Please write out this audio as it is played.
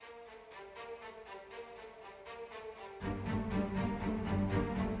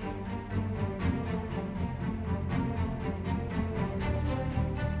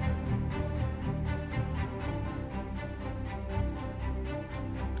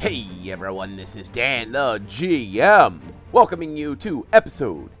Hey everyone, this is Dan the GM, welcoming you to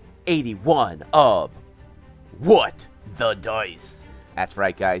episode 81 of What the Dice. That's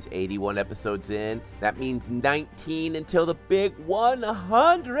right guys, 81 episodes in. That means 19 until the big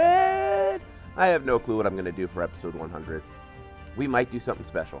 100. I have no clue what I'm going to do for episode 100. We might do something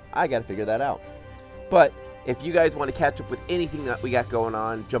special. I got to figure that out. But if you guys want to catch up with anything that we got going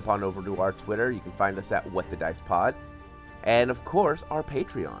on, jump on over to our Twitter. You can find us at What the Dice Pod. And of course, our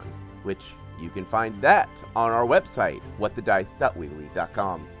Patreon, which you can find that on our website,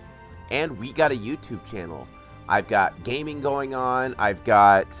 whatthedice.weebly.com. And we got a YouTube channel. I've got gaming going on. I've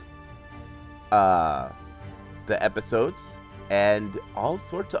got the episodes and all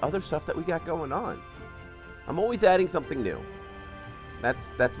sorts of other stuff that we got going on. I'm always adding something new.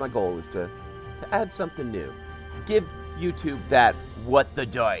 That's my goal, is to add something new. Give YouTube that What the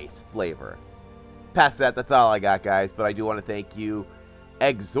Dice flavor. Past that, that's all I got, guys. But I do want to thank you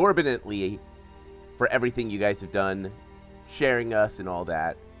exorbitantly for everything you guys have done, sharing us and all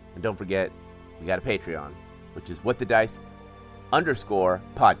that. And don't forget, we got a Patreon, which is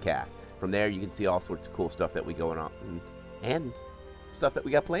whatthedice_podcast. From there, you can see all sorts of cool stuff that we going on and stuff that we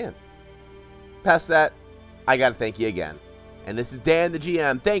got planned. Past that, I got to thank you again. And this is Dan the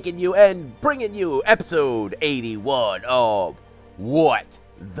GM thanking you and bringing you episode 81 of What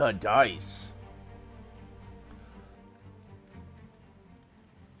the Dice.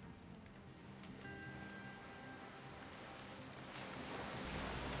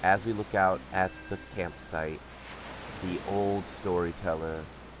 As we look out at the campsite, the old storyteller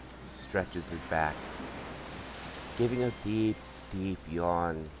stretches his back, giving a deep, deep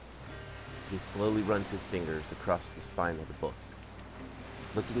yawn. He slowly runs his fingers across the spine of the book.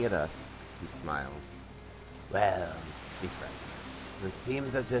 Looking at us, he smiles. Well, my friends, it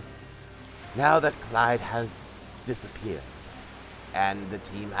seems as if now that Clyde has disappeared, and the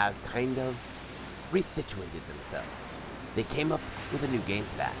team has kind of resituated themselves, they came up with a new game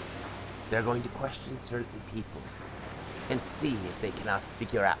plan. They're going to question certain people and see if they cannot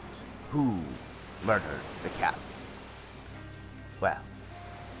figure out who murdered the captain. Well,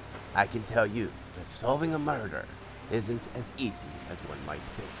 I can tell you that solving a murder isn't as easy as one might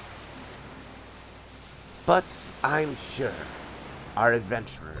think. But I'm sure our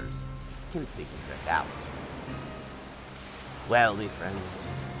adventurers can figure it out. Well, me friends,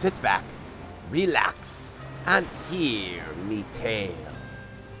 sit back, relax, and hear me tale.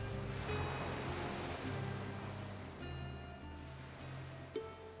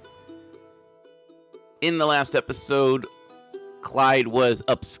 In the last episode, Clyde was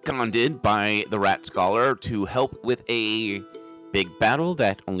absconded by the Rat Scholar to help with a big battle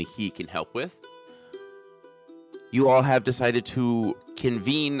that only he can help with. You all have decided to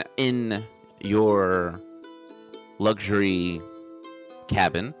convene in your luxury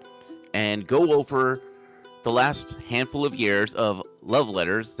cabin and go over the last handful of years of love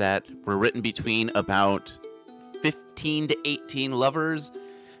letters that were written between about 15 to 18 lovers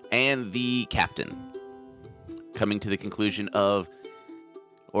and the captain, coming to the conclusion of,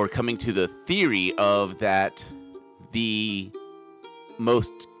 or coming to the theory of, that the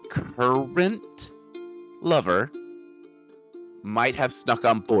most current lover might have snuck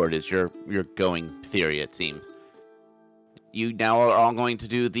on board, is your going theory, it seems. You now are all going to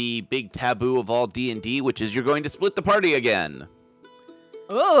do the big taboo of all D&D, which is you're going to split the party again.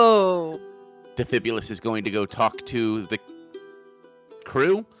 Oh. Defibulus is going to go talk to the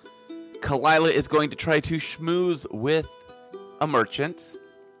crew. Kalila is going to try to schmooze with a merchant.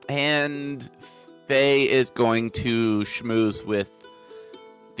 And Faye is going to schmooze with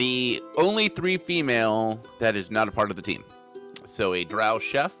the only 3 female that is not a part of the team. So a drow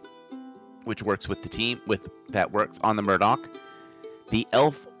chef, which works with the team, that works on the Murdoch, the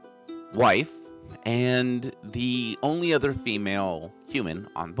elf wife, and the only other female human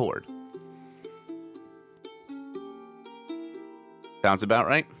on board. Sounds about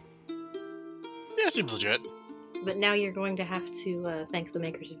right? Yeah, seems legit. But now you're going to have to thank the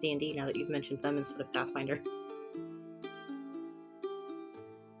makers of D&D now that you've mentioned them instead of Pathfinder.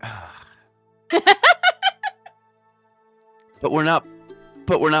 But we're not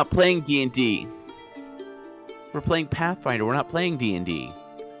playing D&D. We're playing Pathfinder. We're not playing D&D.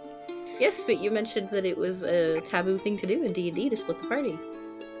 Yes, but you mentioned that it was a taboo thing to do in D&D to split the party.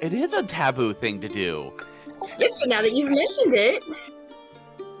 It is a taboo thing to do. Yes, but now that you've mentioned it...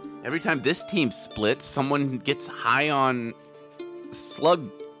 Every time this team splits, someone gets high on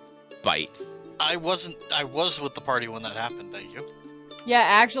slug bites. I wasn't. I was with the party when that happened. Thank you. Yeah,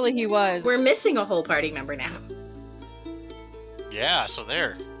 actually he was. We're missing a whole party member now. Yeah. So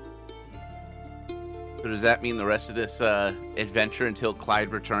there. So does that mean the rest of this adventure until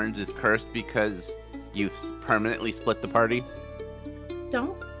Clyde returns is cursed because you've permanently split the party?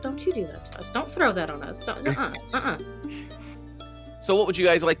 Don't you do that to us. Don't throw that on us. Don't, So what would you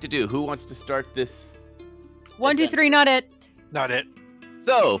guys like to do? Who wants to start this? 1, 2, 3, not it. Not it.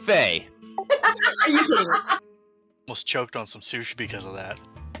 So, Faye. Are you kidding me? Almost choked on some sushi because of that.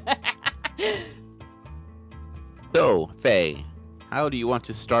 So, Faye, how do you want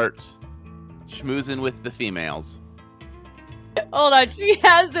to start schmoozing with the females? Hold on, she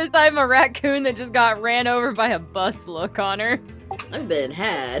has this I'm a raccoon that just got ran over by a bus look on her. I've been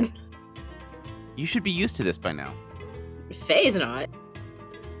had. You should be used to this by now. Faye's not.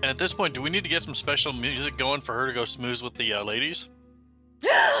 And at this point, do we need to get some special music going for her to go smooth with the ladies?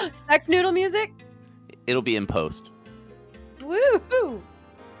 Sex noodle music? It'll be in post. Woohoo!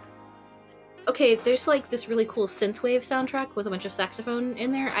 Okay, there's like this really cool synthwave soundtrack with a bunch of saxophone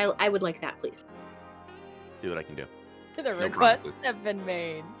in there. I would like that, please. See what I can do. The requests promises. have been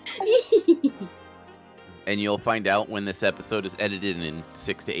made. And you'll find out when this episode is edited in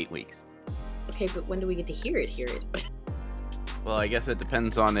 6 to 8 weeks. Okay, but when do we get to hear it? Well, I guess it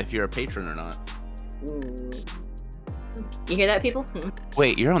depends on if you're a patron or not. You hear that, people?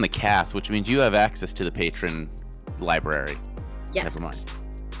 Wait, you're on the cast, which means you have access to the patron library. Yes. Never mind.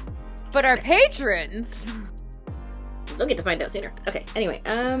 But our patrons. They'll get to find out sooner. Okay, anyway,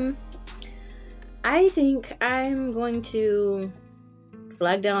 I think I'm going to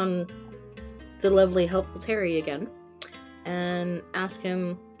flag down the lovely, helpful Terry again and ask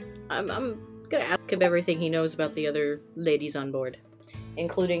him. I'm gonna ask him everything he knows about the other ladies on board,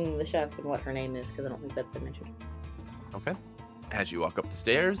 including the chef and what her name is, because I don't think that's been mentioned. Okay. As you walk up the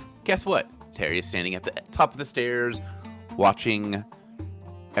stairs, guess what? Terry is standing at the top of the stairs, watching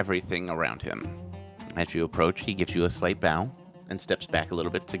everything around him. As you approach, he gives you a slight bow and steps back a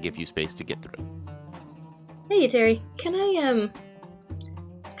little bit to give you space to get through. Hey, Terry. Can I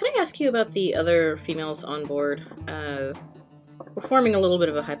ask you about the other females on board? We're forming a little bit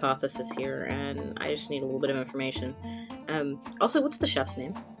of a hypothesis here, and I just need a little bit of information. Also, what's the chef's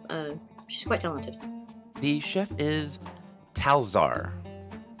name? She's quite talented. The chef is Talzar.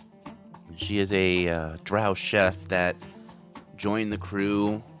 She is a drow chef that joined the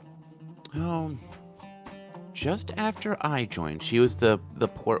crew, just after I joined. She was the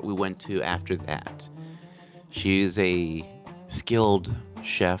port we went to after that. She is a skilled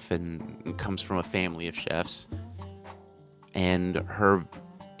chef and comes from a family of chefs. And her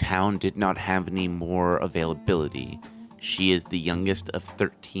town did not have any more availability. She is the youngest of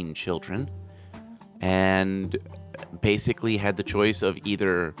 13 children and basically had the choice of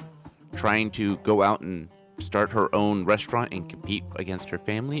either trying to go out and start her own restaurant and compete against her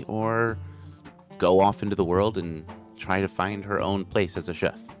family, or go off into the world and try to find her own place as a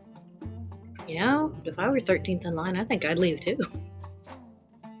chef. You know, if I were 13th in line, I think I'd leave too.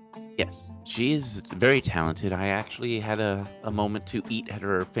 Yes, she is very talented. I actually had a moment to eat at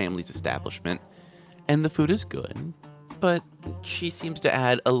her family's establishment, and the food is good, but she seems to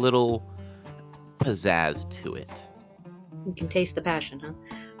add a little pizzazz to it. You can taste the passion, huh?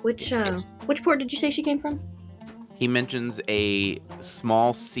 Which Yes. which port did you say she came from? He mentions a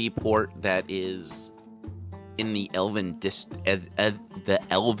small seaport that is in the Elven the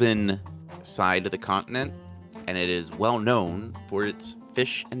Elven side of the continent, and it is well known for its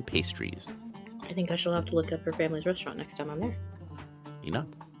fish and pastries. I think I shall have to look up her family's restaurant next time I'm there. You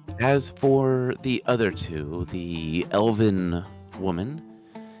nuts. As for the other two, the Elven woman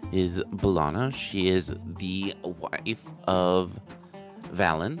is Balana. She is the wife of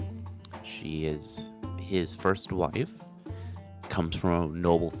Valen. She is his first wife, comes from a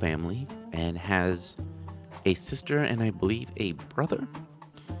noble family, and has a sister and I believe a brother.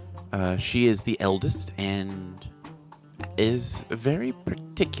 She is the eldest and is very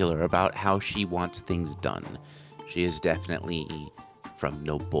particular about how she wants things done. She is definitely from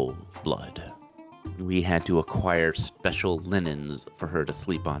noble blood. We had to acquire special linens for her to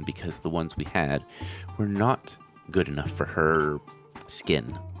sleep on because the ones we had were not good enough for her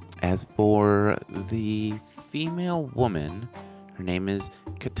skin. As for the female woman, her name is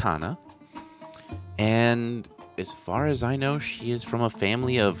Katana. And as far as I know, she is from a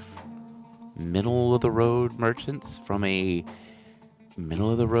family of middle-of-the-road merchants from a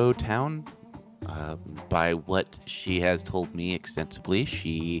middle-of-the-road town. By what she has told me extensively,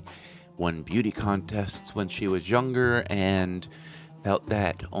 she won beauty contests when she was younger and felt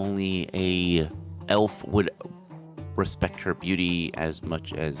that only a elf would respect her beauty as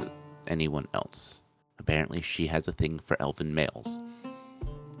much as anyone else. Apparently, she has a thing for elven males.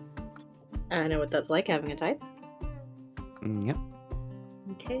 I know what that's like, having a type. Yep.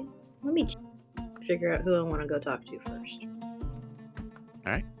 Okay, let me figure out who I want to go talk to first.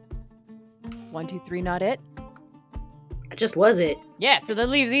 All right. 1, 2, 3, not it? It just was it. Yeah, so that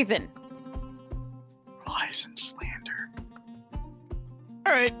leaves Ethan. Lies and slander.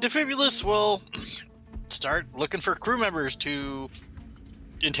 All right, Defibulus will start looking for crew members to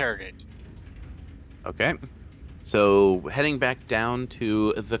interrogate. Okay. So, heading back down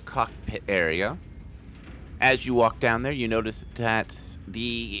to the cockpit area. As you walk down there, you notice that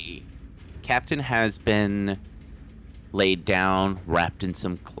the captain has been laid down, wrapped in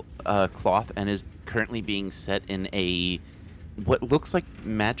some cloth, and is currently being set in a what looks like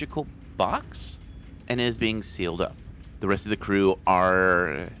magical box, and is being sealed up. The rest of the crew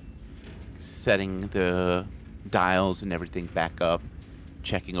are setting the dials and everything back up,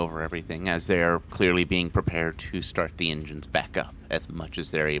 checking over everything as they're clearly being prepared to start the engines back up as much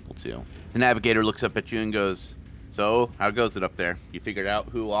as they're able to. The navigator looks up at you and goes, "So, how goes it up there? You figured out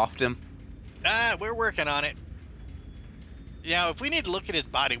who offed him?" We're working on it. If we need to look at his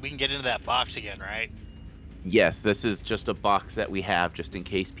body, we can get into that box again, right? Yes, this is just a box that we have just in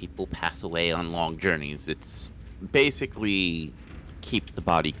case people pass away on long journeys. It's basically keeps the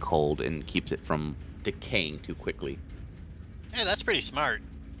body cold and keeps it from decaying too quickly. Yeah, that's pretty smart.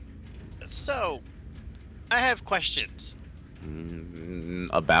 So, I have questions.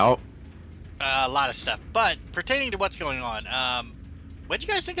 About? A lot of stuff, but pertaining to what's going on, what'd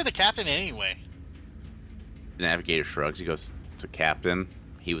you guys think of the captain anyway? The navigator shrugs. He goes, "It's a captain.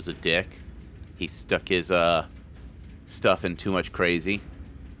 He was a dick. He stuck his stuff in too much crazy.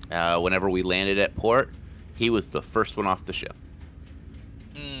 Whenever we landed at port, he was the first one off the ship."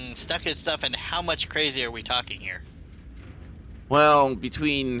 Stuck his stuff in how much crazy are we talking here? Well,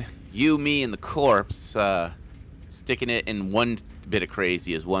 between you, me, and the corpse, sticking it in one bit of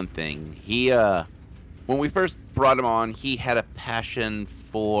crazy is one thing. He, when we first brought him on, he had a passion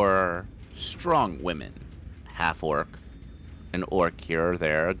for strong women. Half-orc, an orc here or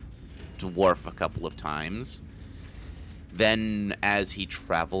there, dwarf a couple of times. Then, as he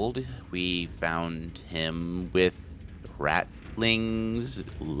traveled, we found him with ratlings,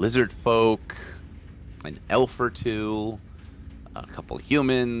 lizard folk, an elf or two, a couple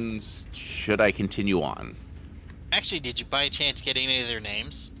humans. Should I continue on? Actually, did you by chance get any of their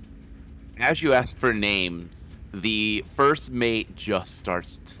names? As you ask for names, the first mate just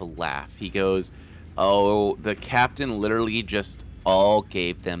starts to laugh. He goes, "Oh, the captain literally just all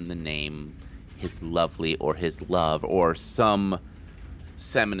gave them the name his lovely or his love or some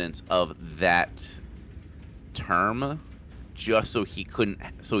semblance of that term just so he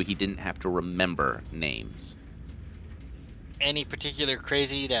didn't have to remember names." Any particular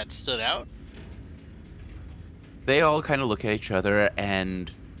crazy that stood out? They all kind of look at each other,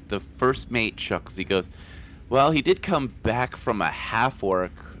 and the first mate chuckles. He goes, "Well, he did come back from a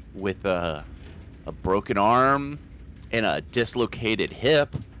half-orc with a broken arm and a dislocated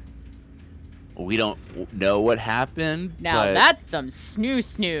hip. We don't know what happened. Now but that's some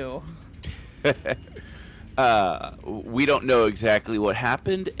snoo. we don't know exactly what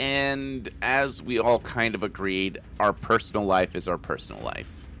happened, and as we all kind of agreed, our personal life is our personal life."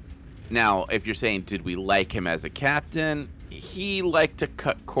 Now, if you're saying, did we like him as a captain? He liked to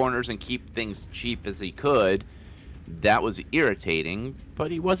cut corners and keep things cheap as he could. That was irritating,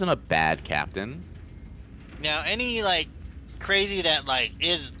 but he wasn't a bad captain. Now, any, crazy that,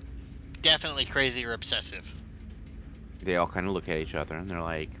 is definitely crazy or obsessive? They all kind of look at each other, and they're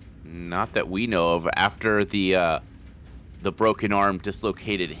like, "Not that we know of." After the broken arm,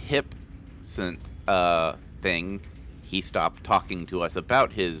 dislocated hip thing, he stopped talking to us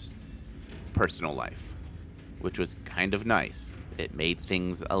about his personal life, which was kind of nice. It made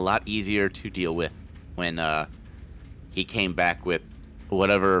things a lot easier to deal with when he came back with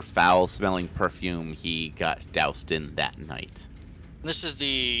whatever foul-smelling perfume he got doused in that night. This is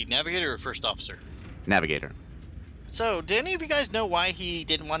the navigator or first officer? Navigator. So, do any of you guys know why he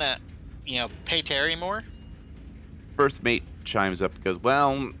didn't want to, pay Terry more? First mate chimes up and goes,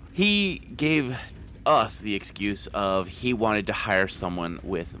 "Well, he gave us the excuse of he wanted to hire someone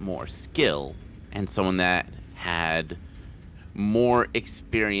with more skill and someone that had more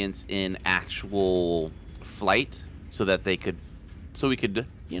experience in actual flight so we could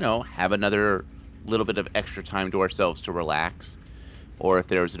have another little bit of extra time to ourselves to relax, or if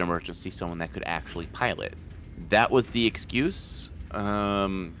there was an emergency, someone that could actually pilot." That was the excuse.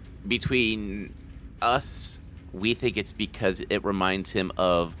 Between us, we think it's because it reminds him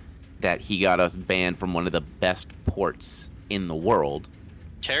of that he got us banned from one of the best ports in the world,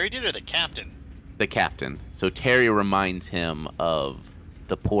 Terry did or the captain? The captain. So Terry reminds him of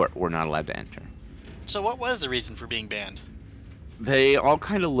the port we're not allowed to enter. So what was the reason for being banned? They all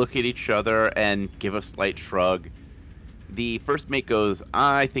kind of look at each other and give a slight shrug. The first mate goes,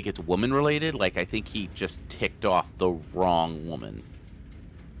 I think it's woman related. Like, I think he just ticked off the wrong woman.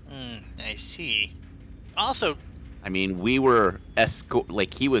 I see. Also, I mean, we were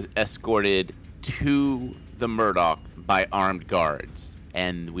he was escorted to the Murdoch by armed guards,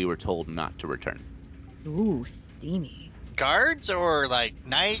 and we were told not to return. Ooh, steamy. guards or like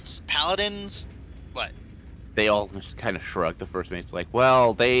knights, paladins? What? They all just kind of shrug. The first mate's like,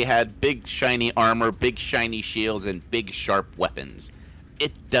 well, they had big shiny armor, big shiny shields, and big sharp weapons.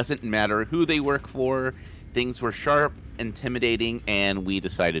 It doesn't matter who they work for. Things were sharp, intimidating, and we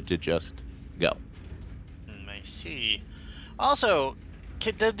decided to just go. I see. Also,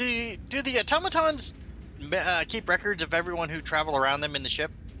 do the automatons keep records of everyone who travel around them in the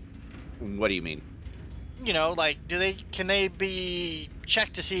ship? What do you mean? You know, like, can they be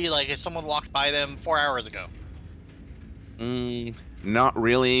checked to see, like, if someone walked by them 4 hours ago? Not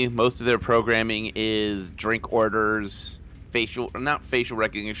really. Most of their programming is drink orders, not facial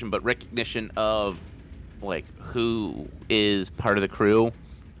recognition, but recognition of, like, who is part of the crew,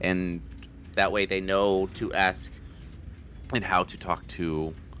 and that way they know to ask and how to talk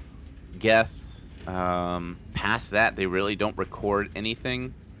to guests. Past that, they really don't record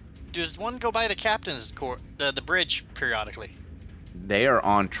anything. Does one go by the captain's the bridge periodically? They are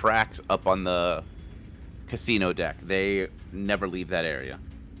on tracks up on the casino deck. They never leave that area.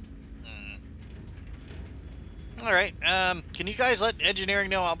 All right. Can you guys let engineering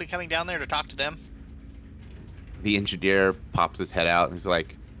know I'll be coming down there to talk to them? The engineer pops his head out and he's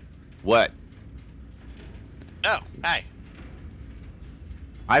like, "What?" Oh, hi.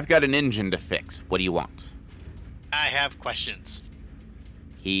 "I've got an engine to fix. What do you want?" I have questions.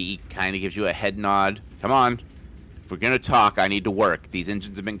 He kind of gives you a head nod. "Come on. If we're going to talk, I need to work. These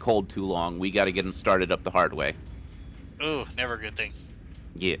engines have been cold too long. We got to get them started up the hard way." Ooh, never a good thing.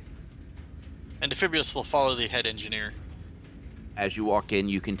 Yeah. And Defibrius will follow the head engineer. As you walk in,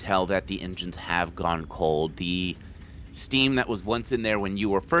 you can tell that the engines have gone cold. The steam that was once in there when you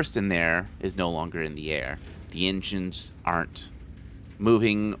were first in there is no longer in the air. The engines aren't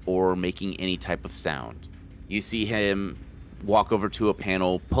moving or making any type of sound. You see him walk over to a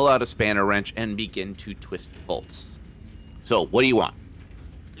panel, pull out a spanner wrench, and begin to twist bolts. So, what do you want?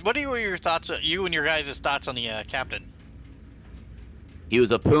 What are your thoughts, you and your guys' thoughts on the captain? He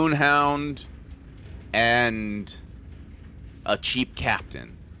was a poon hound and a cheap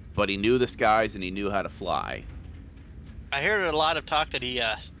captain, but he knew the skies and he knew how to fly. I heard a lot of talk that he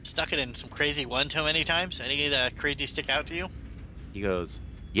stuck it in some crazy one too many times. Any crazy stick out to you? He goes,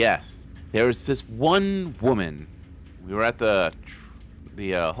 "Yes, there was this one woman. We were at the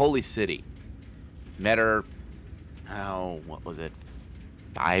Holy City. Met her, what was it,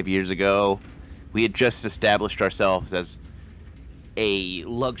 5 years ago? We had just established ourselves as a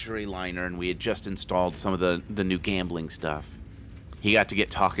luxury liner, and we had just installed some of the new gambling stuff. He got to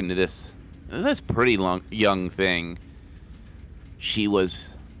get talking to this pretty young thing. She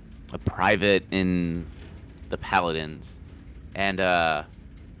was a private in the Paladins, and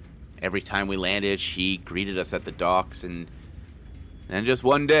every time we landed, she greeted us at the docks, and then just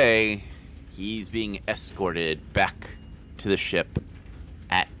one day, he's being escorted back to the ship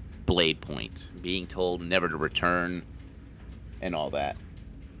at Blade Point, being told never to return, and all that."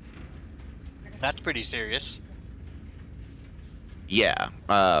 That's pretty serious. Yeah.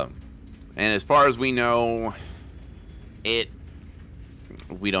 And as far as we know,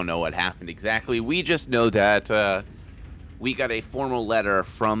 we don't know what happened exactly. We just know that we got a formal letter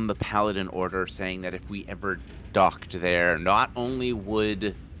from the Paladin Order saying that if we ever docked there, not only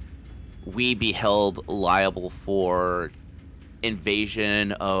would we be held liable for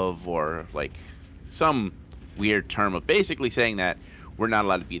invasion of, or like some weird term of basically saying that we're not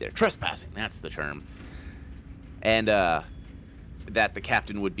allowed to be there. Trespassing, that's the term. And that the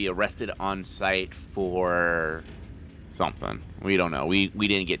captain would be arrested on site for something. We don't know. We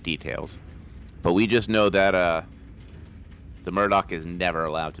didn't get details. But we just know that the Murdoch is never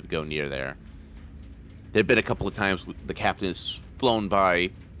allowed to go near there. There've been a couple of times the captain has flown by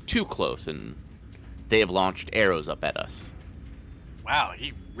too close, and they have launched arrows up at us. Wow,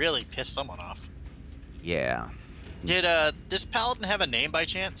 he really pissed someone off. Yeah. Did this paladin have a name by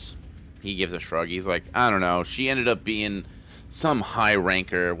chance? He gives a shrug. He's like, "I don't know. She ended up being some high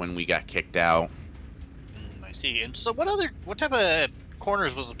ranker when we got kicked out." I see. And so what type of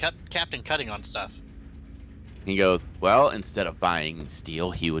corners was the captain cutting on stuff? He goes, "Well, instead of buying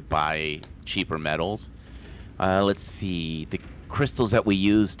steel, he would buy cheaper metals. Let's see. The crystals that we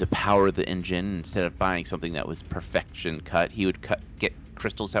used to power the engine, instead of buying something that was perfection cut, he would get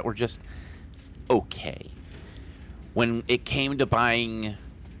crystals that were just okay. When it came to buying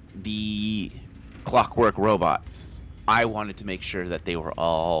the Clockwork robots, I wanted to make sure that they were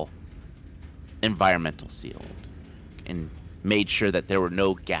all environmental sealed and made sure that there were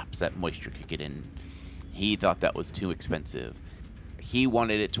no gaps that moisture could get in. He thought that was too expensive. He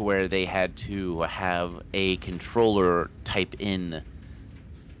wanted it to where they had to have a controller type in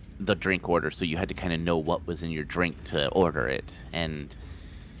the drink order, so you had to kind of know what was in your drink to order it. And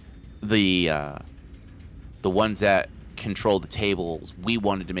the ones that control the tables, we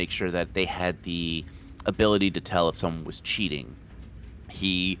wanted to make sure that they had the ability to tell if someone was cheating.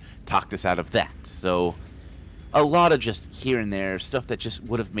 He talked us out of that. So a lot of just here and there stuff that just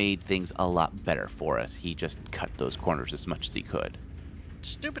would have made things a lot better for us. He just cut those corners as much as he could.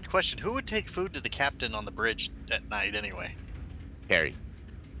 Stupid question. Who would take food to the captain on the bridge at night anyway? Terry.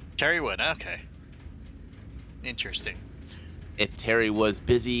 Terry would. Okay. Interesting. If Terry was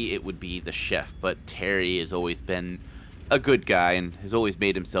busy, it would be the chef, but Terry has always been a good guy and has always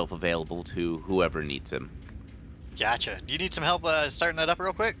made himself available to whoever needs him. Gotcha. Do you need some help starting that up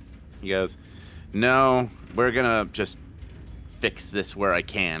real quick? He goes, no, we're gonna just fix this where I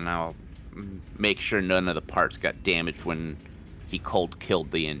can. I'll make sure none of the parts got damaged when he cold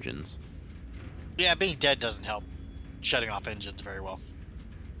killed the engines. Yeah, being dead doesn't help shutting off engines very well.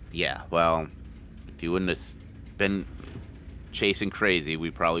 Yeah, well, if you wouldn't have been chasing crazy,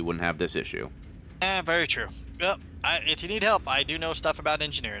 we probably wouldn't have this issue. Very true. Well, if you need help, I do know stuff about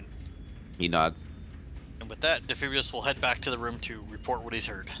engineering. He nods. And with that, Defibrius will head back to the room to report what he's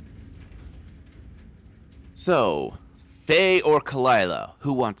heard. So, Faye or Kalila,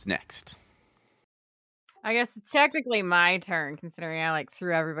 who wants next? I guess it's technically my turn, considering I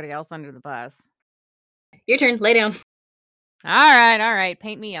threw everybody else under the bus. Your turn. Lay down. All right.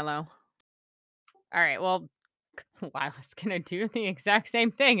 Paint me yellow. All right, well, Lila's gonna do the exact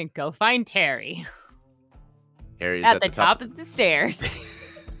same thing and go find Terry. Terry's at the top of the stairs.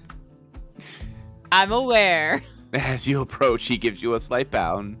 I'm aware. As you approach, he gives you a slight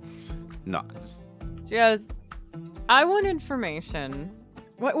bow and nods. She goes, I want information.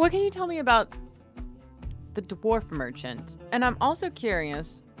 What can you tell me about the dwarf merchant? And I'm also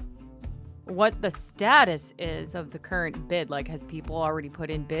curious what the status is of the current bid. Has people already put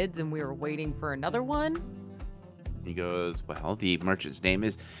in bids and we were waiting for another one? He goes, well, the merchant's name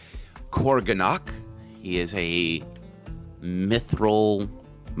is Korganok. He is a mithril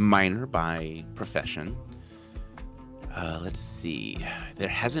miner by profession. Let's see. There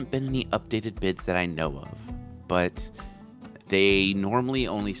hasn't been any updated bids that I know of, but they normally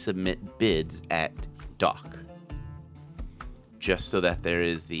only submit bids at dock. Just so that there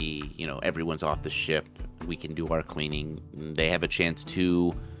is the, everyone's off the ship, we can do our cleaning. They have a chance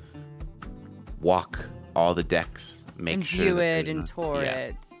to walk all the decks, make sure view it and tour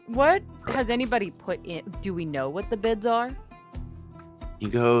it. What has anybody put in? Do we know what the bids are? He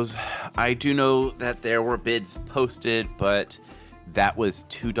goes, I do know that there were bids posted, but that was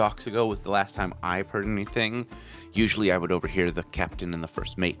 2 docks ago was the last time I've heard anything. Usually I would overhear the captain and the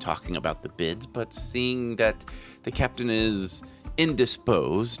first mate talking about the bids, but seeing that the captain is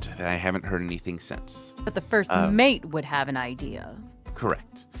indisposed, I haven't heard anything since. But the first mate would have an idea.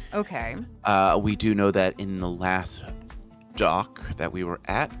 Correct. Okay. We do know that in the last dock that we were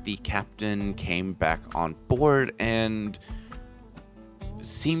at, the captain came back on board and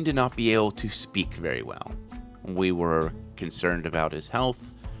seemed to not be able to speak very well. We were concerned about his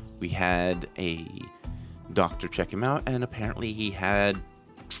health. We had a doctor check him out, and apparently he had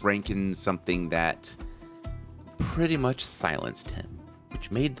drinking something that pretty much silenced him,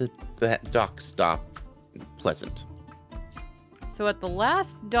 which made that dock stop pleasant. So at the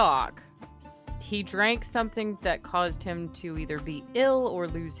last dock, he drank something that caused him to either be ill or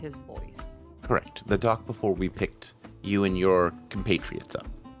lose his voice. Correct. The dock before we picked you and your compatriots up.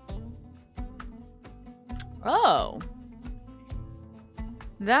 Oh.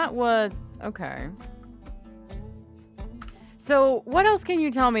 That was... okay. So, what else can you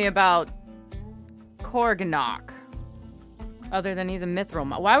tell me about Korganok? Other than he's a mithril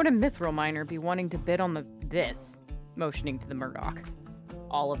miner. Why would a mithril miner be wanting to bid on this? Motioning to the Murdoch.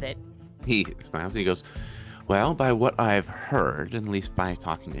 All of it. He smiles and he goes, well, by what I've heard, at least by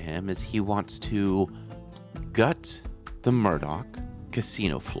talking to him, is he wants to gut the Murdoch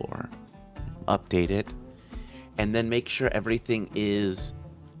casino floor, update it, and then make sure everything is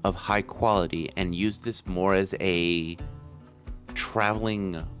of high quality and use this more as a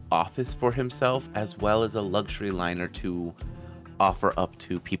traveling office for himself, as well as a luxury liner to offer up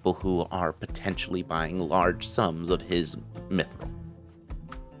to people who are potentially buying large sums of his Mithril.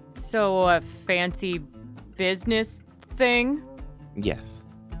 So a fancy business thing? Yes.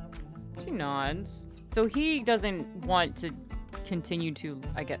 She nods. So he doesn't want to continue to,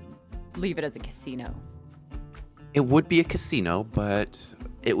 leave it as a casino. It would be a casino, but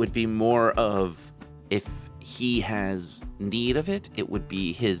it would be more of, if he has need of it, it would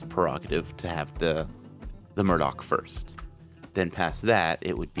be his prerogative to have the Murdoch first. Then past that,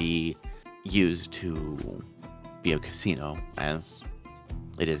 it would be used to be a casino as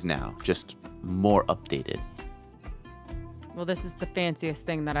it is now, just more updated. Well, this is the fanciest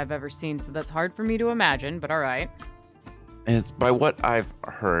thing that I've ever seen, so that's hard for me to imagine, but all right. And it's by what I've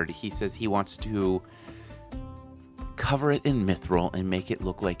heard, he says he wants to cover it in mithril and make it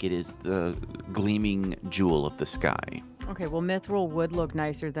look like it is the gleaming jewel of the sky. Okay, well, mithril would look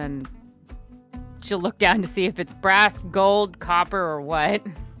nicer than... She'll look down to see if it's brass, gold, copper, or what.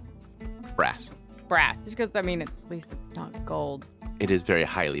 Brass. Brass, because, at least it's not gold. It is very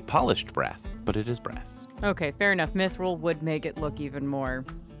highly polished brass, but it is brass. Okay, fair enough. Mithril would make it look even more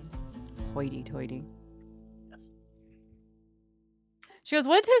hoity-toity. Yes. She goes,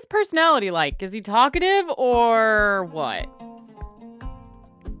 what's his personality like? Is he talkative or what?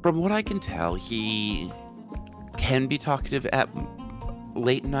 From what I can tell, he can be talkative at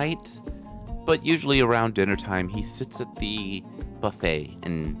late night, but usually around dinner time, he sits at the buffet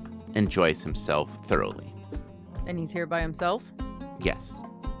and enjoys himself thoroughly. And he's here by himself? Yes.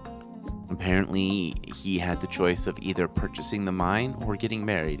 Apparently, he had the choice of either purchasing the mine or getting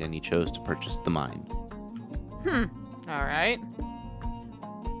married, and he chose to purchase the mine. All right.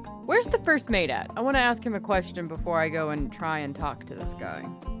 Where's the first mate at? I want to ask him a question before I go and try and talk to this guy.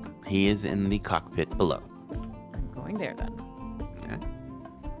 He is in the cockpit below. I'm going there then. Okay.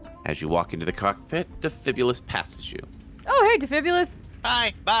 As you walk into the cockpit, Defibulus passes you. Oh, hey, Defibulus.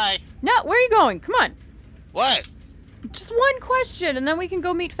 Hi, bye. No, where are you going? Come on. What? Just one question, and then we can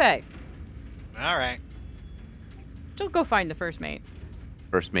go meet Faye. All right. Just go find the first mate.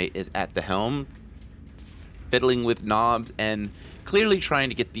 First mate is at the helm, fiddling with knobs and clearly trying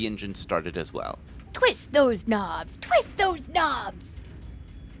to get the engine started as well. Twist those knobs! Twist those knobs!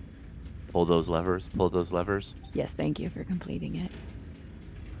 Pull those levers, pull those levers. Yes, thank you for completing it.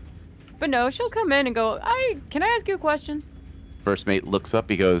 But no, she'll come in and go, can I ask you a question? First mate looks up,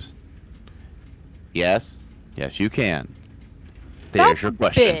 he goes, yes, you can. There's your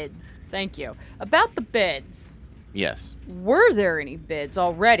question. Bids. Thank you. About the bids. Yes. Were there any bids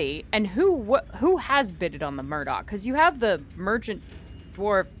already? And who has bidded on the Murdoch? Because you have the merchant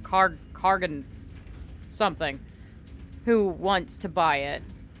dwarf Kargan something who wants to buy it.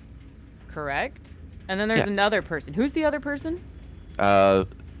 Correct? And then there's another person. Who's the other person?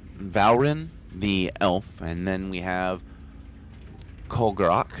 Valrin, the elf, and then we have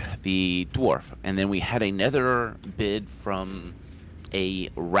Kolgrok, the dwarf, and then we had another bid from a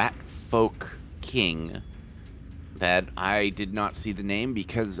rat folk king that I did not see the name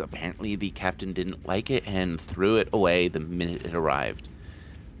because apparently the captain didn't like it and threw it away the minute it arrived.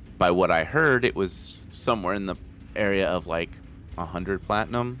 By what I heard, it was somewhere in the area of like 100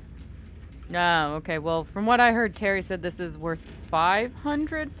 platinum. Oh, okay. Well, from what I heard, Terry said this is worth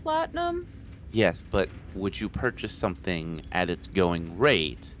 500 platinum. Yes, but would you purchase something at its going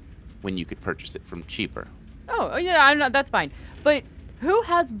rate when you could purchase it from cheaper? Oh, yeah, I'm not. That's fine. But who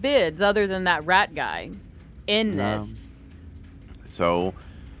has bids other than that rat guy in this? So,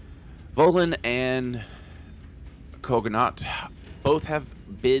 Volan and Kogonot both have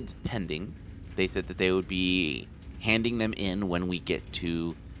bids pending. They said that they would be handing them in when we get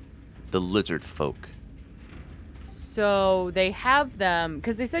to the lizard folk. So they have them,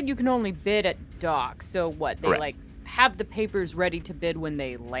 because they said you can only bid at docks. So what? They Correct. have the papers ready to bid when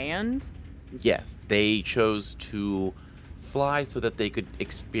they land? Yes, they chose to fly so that they could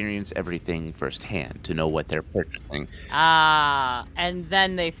experience everything firsthand to know what they're purchasing. Ah, and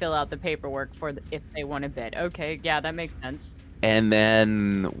then they fill out the paperwork for if they want to bid. Okay, yeah, that makes sense. And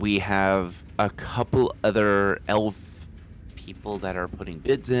then we have a couple other elf people that are putting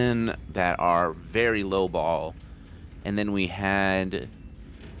bids in that are very low ball. And then we had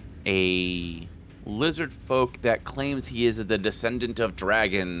a lizard folk that claims he is the descendant of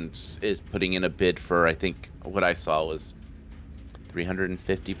dragons is putting in a bid for, I think what I saw was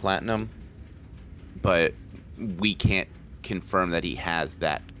 350 platinum. But we can't confirm that he has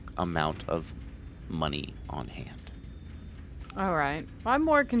that amount of money on hand. All right. I'm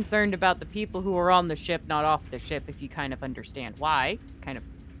more concerned about the people who are on the ship, not off the ship, if you kind of understand why. Kind of,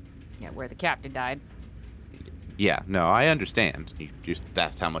 where the captain died. Yeah, no, I understand. You just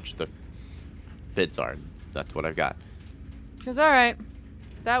asked how much the bids are. That's what I've got. Because, all right,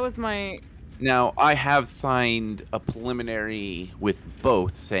 that was my Now, I have signed a preliminary with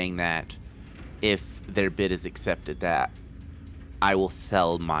both saying that if their bid is accepted, that I will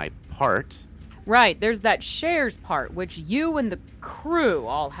sell my part. Right, there's that shares part, which you and the crew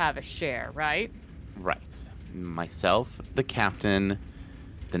all have a share, right? Right. Myself, the captain,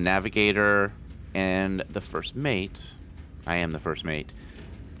 the navigator, and the first mate. I am the first mate.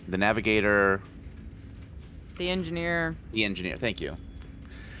 The navigator, The engineer. the engineer, thank you,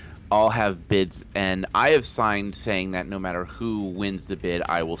 all have bids, and I have signed saying that no matter who wins the bid,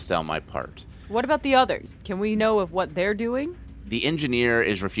 I will sell my part. What about the others? Can we know of what they're doing? The engineer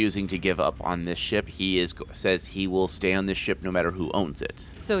is refusing to give up on this ship. He says he will stay on this ship no matter who owns it.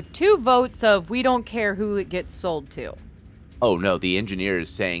 So 2 votes of we don't care who it gets sold to. Oh no, the engineer is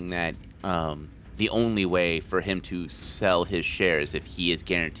saying that the only way for him to sell his shares if he is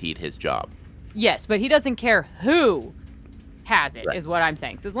guaranteed his job. Yes, but he doesn't care who has it, Right. is what I'm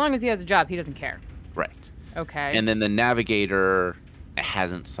saying. So as long as he has a job, he doesn't care. Right. Okay. And then the navigator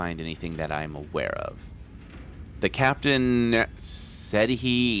hasn't signed anything that I'm aware of. The captain said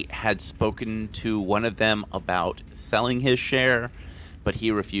he had spoken to one of them about selling his share, but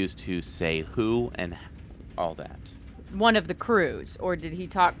he refused to say who and all that. One of the crews, or did he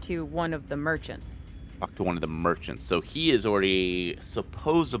talk to one of the merchants? Talked to one of the merchants. So he has already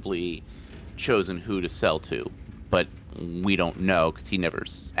supposedly chosen who to sell to, but we don't know because he never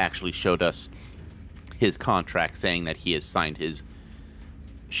actually showed us his contract saying that he has signed his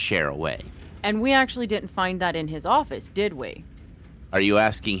share away. And we actually didn't find that in his office, did we? Are you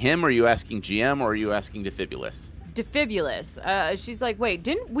asking him, or are you asking GM, or are you asking Defibulus? Defibulus. She's like, wait,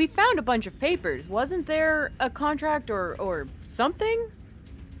 we found a bunch of papers. Wasn't there a contract or something?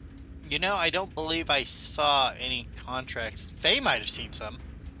 You know, I don't believe I saw any contracts. Faye might have seen some.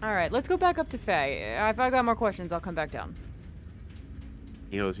 All right, let's go back up to Faye. If I got more questions, I'll come back down.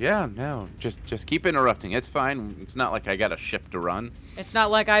 He goes, yeah, no, just keep interrupting. It's fine. It's not like I got a ship to run. It's not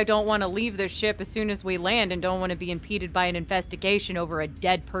like I don't want to leave this ship as soon as we land and don't want to be impeded by an investigation over a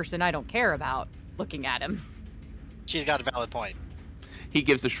dead person I don't care about. Looking at him. She's got a valid point. He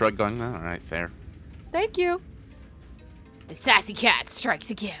gives a shrug going, all right, fair. Thank you. The sassy cat strikes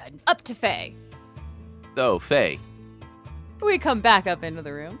again. Up to Faye. So, Faye, We come back up into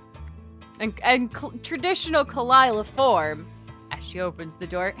the room. And traditional Kalila form, as she opens the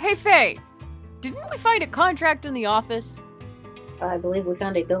door. Hey, Faye! Didn't we find a contract in the office? I believe we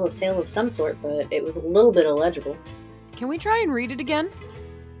found a bill of sale of some sort, but it was a little bit illegible. Can we try and read it again?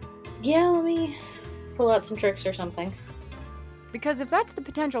 Yeah, let me pull out some tricks or something. Because if that's the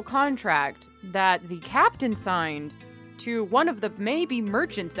potential contract that the captain signed to one of the maybe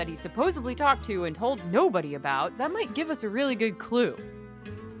merchants that he supposedly talked to and told nobody about, that might give us a really good clue.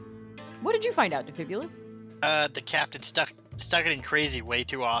 What did you find out, Defibulus? The captain stuck it in crazy way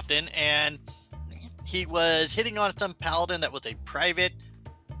too often, and he was hitting on some paladin that was a private,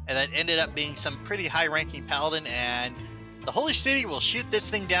 and that ended up being some pretty high-ranking paladin, and the Holy City will shoot this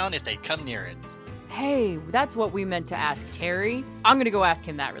thing down if they come near it. Hey, that's what we meant to ask Terry. I'm gonna go ask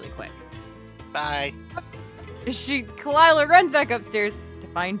him that really quick. Bye. Kalila runs back upstairs to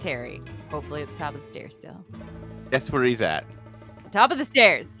find Terry. Hopefully at the top of the stairs still. guess where he's at? The top of the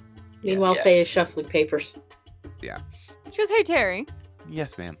stairs. Meanwhile, Yes. Faye is shuffling papers. She goes, hey, Terry.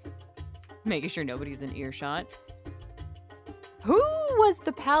 Yes, ma'am. Making sure nobody's in earshot. Who was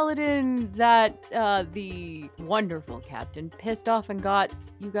the paladin that the wonderful captain pissed off and got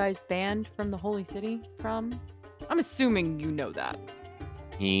you guys banned from the Holy City from? I'm assuming you know that.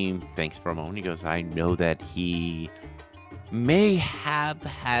 He thinks for a moment. He goes, I know that he may have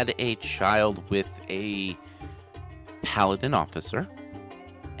had a child with a paladin officer.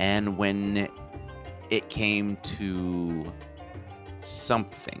 And when it came to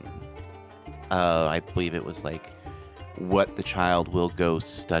something, I believe it was like what the child will go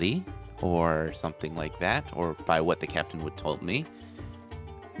study or something like that, or by what the captain would told me.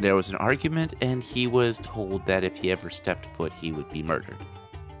 There was an argument, and he was told that if he ever stepped foot, he would be murdered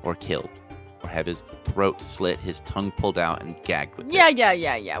or killed or have his throat slit, his tongue pulled out, and gagged with it.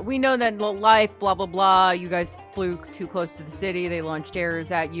 Yeah. We know that life, blah, blah, blah. You guys flew too close to the city. They launched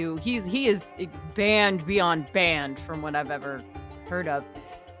arrows at you. He is banned beyond banned from what I've ever heard of.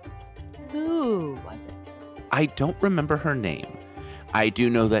 Who was it? I don't remember her name. I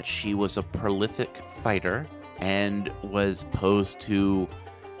do know that she was a prolific fighter and was posed to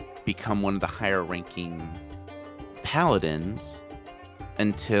become one of the higher ranking paladins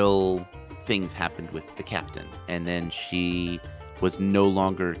until things happened with the captain. And then she was no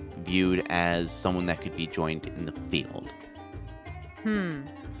longer viewed as someone that could be joined in the field.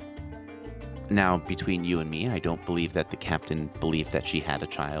 Now, between you and me, I don't believe that the captain believed that she had a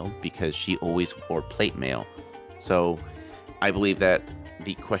child because she always wore plate mail. So I believe that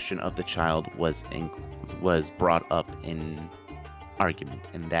the question of the child was brought up in argument,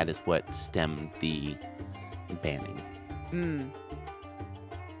 and that is what stemmed the banning. Hmm.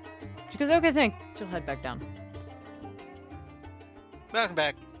 She goes, okay, thanks. She'll head back down. Welcome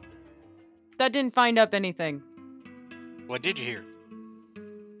back. That didn't find up anything. What did you hear?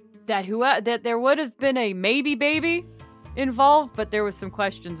 That there would have been a maybe baby involved, but there was some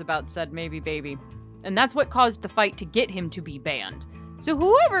questions about said maybe baby. And that's what caused the fight to get him to be banned. So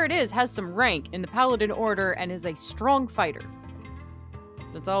whoever it is has some rank in the Paladin Order and is a strong fighter.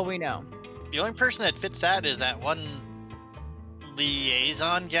 That's all we know. The only person that fits that is that one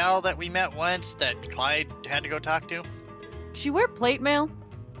liaison gal that we met once that Clyde had to go talk to. She wear plate mail?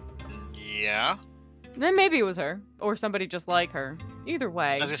 Yeah. Then maybe it was her. Or somebody just like her. Either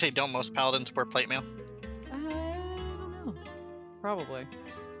way. I was gonna say, don't most paladins wear plate mail? I don't know. Probably.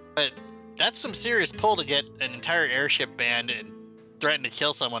 But that's some serious pull to get an entire airship banned and threaten to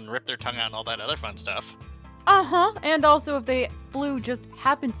kill someone, rip their tongue out, and all that other fun stuff. Uh-huh. And also, if they flew just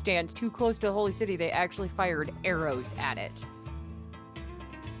happenstance too close to the Holy City, they actually fired arrows at it.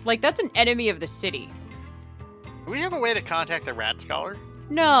 Like, that's an enemy of the city. Do we have a way to contact the rat scholar?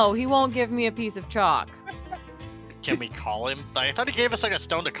 No, he won't give me a piece of chalk. Can we call him? I thought he gave us like a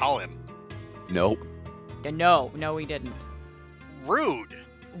stone to call him. Nope. No, he didn't. Rude.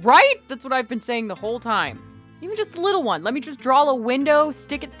 Right? That's what I've been saying the whole time. Even just a little one. Let me just draw a window,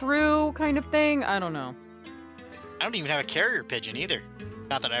 stick it through kind of thing. I don't know. I don't even have a carrier pigeon either.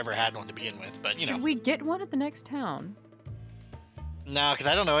 Not that I ever had one to begin with, but you know. Should we get one at the next town? No, because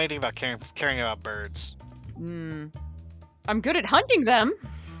I don't know anything about caring about birds. I'm good at hunting them.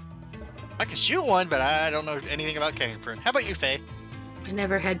 I can shoot one, but I don't know anything about caring for it. How about you, Faye? I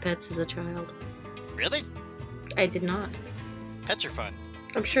never had pets as a child. Really? I did not. Pets are fun.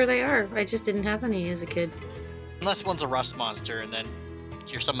 I'm sure they are. I just didn't have any as a kid. Unless one's a rust monster and then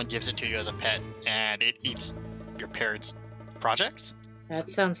someone gives it to you as a pet and it eats your parents' projects. That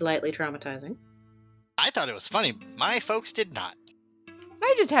sounds slightly traumatizing. I thought it was funny. My folks did not.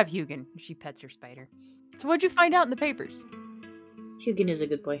 I just have Hugin. She pets her spider. So what'd you find out in the papers? Hugin is a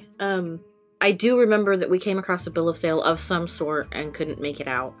good boy. I do remember that we came across a bill of sale of some sort and couldn't make it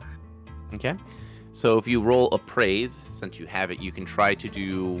out. Okay. So if you roll appraise, since you have it, you can try to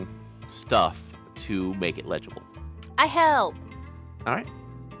do stuff to make it legible. I help. All right.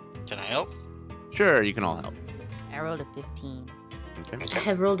 Can I help? Sure, you can all help. I rolled a 15. I Okay.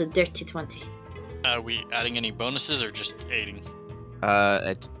 have rolled a dirty 20. Are we adding any bonuses or just aiding?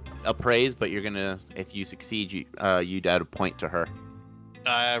 Appraise, but you're gonna, if you succeed, you'd add a point to her.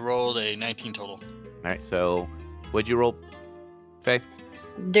 I rolled a 19 total. All right. So, what'd you roll, Faye?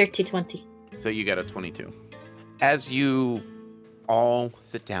 Dirty 20. So you got a 22. As you all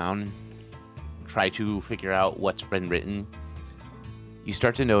sit down and try to figure out what's been written, you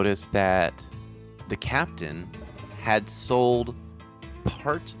start to notice that the captain had sold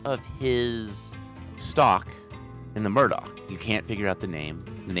part of his stock in the Murdoch. You can't figure out the name.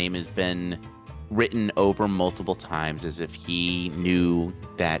 The name has been written over multiple times as if he knew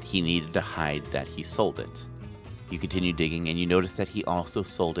that he needed to hide that he sold it. You continue digging and you notice that he also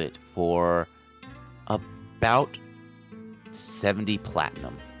sold it for about 70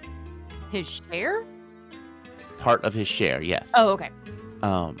 platinum. His share? Part of his share, yes. Oh, okay.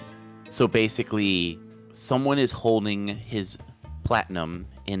 So basically, someone is holding his platinum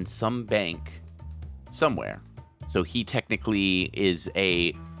in some bank somewhere. So he technically is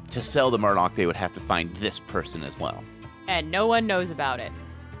to sell the Murdoch, they would have to find this person as well. And no one knows about it.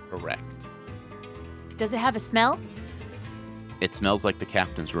 Correct. Does it have a smell? It smells like the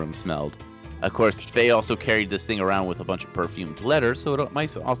captain's room smelled. Of course, Faye also carried this thing around with a bunch of perfumed letters, so it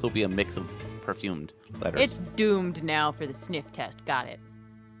might also be a mix of perfumed letters. It's doomed now for the sniff test. Got it.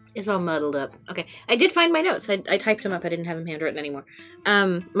 It's all muddled up. Okay. I did find my notes. I typed them up. I didn't have them handwritten anymore.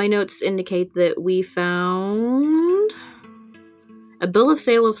 My notes indicate that we found a bill of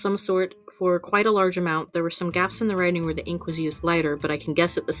sale of some sort for quite a large amount. There were some gaps in the writing where the ink was used lighter, but I can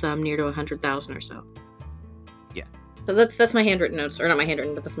guess at the sum near to 100,000 or so. Yeah. So that's my handwritten notes. Or not my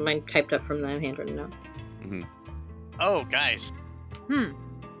handwritten, but that's mine typed up from the handwritten notes. Mm-hmm. Oh, guys. Hmm.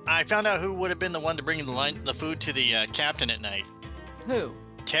 I found out who would have been the one to bring the food to the captain at night. Who?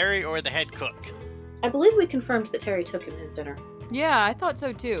 Terry or the head cook. I believe we confirmed that Terry took him his dinner. Yeah, I thought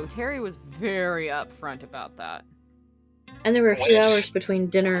so too. Terry was very upfront about that. And there were a few What if- hours between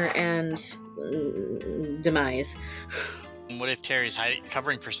dinner and demise. What if Terry's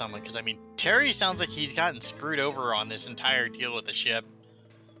covering for someone? Because, I mean, Terry sounds like he's gotten screwed over on this entire deal with the ship.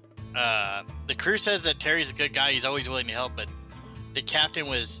 the crew says that Terry's a good guy. He's always willing to help, but the captain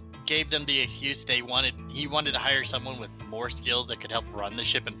gave them the excuse he wanted to hire someone with more skills that could help run the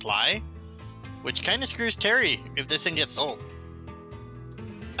ship and fly, which kind of screws Terry if this thing gets sold.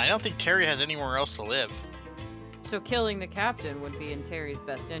 I don't think Terry has anywhere else to live. So killing the captain would be in Terry's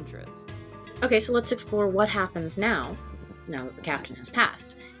best interest. Okay, so let's explore what happens now that the captain has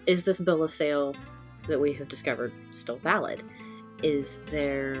passed. Is this bill of sale that we have discovered still valid? Is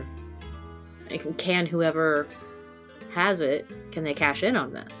there... Can whoever has it, can they cash in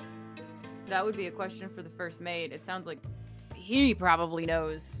on this? That would be a question for the first mate. It sounds like he probably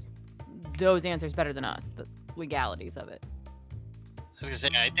knows those answers better than us, the legalities of it. I was gonna say,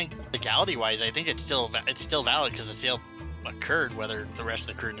 I think legality-wise, I think it's still valid because the sale occurred, whether the rest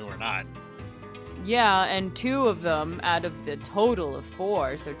of the crew knew or not. Yeah, and 2 of them out of the total of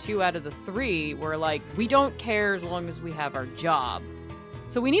 4, so 2 out of the 3 were like, we don't care as long as we have our job.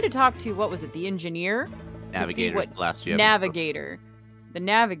 So we need to talk to, what was it, the engineer? Navigator's the last you ever Navigator. The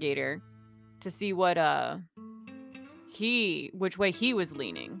Navigator. To see what, which way he was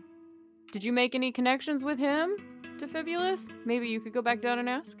leaning. Did you make any connections with him, Defibulus? Maybe you could go back down and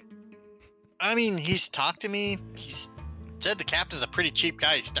ask? I mean, he's talked to me. He's said the captain's a pretty cheap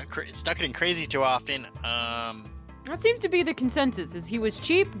guy. He stuck it in crazy too often. That seems to be the consensus, is he was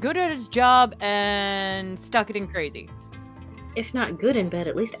cheap, good at his job, and stuck it in crazy. If not good in bed,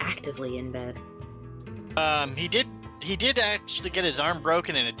 at least actively in bed. He did actually get his arm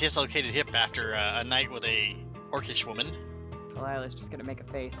broken and a dislocated hip after a night with a orcish woman. Delilah's just gonna make a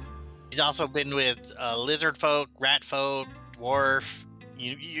face. He's also been with lizard folk, rat folk, dwarf.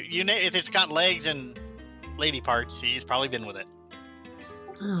 You if it's got legs and lady parts, he's probably been with it.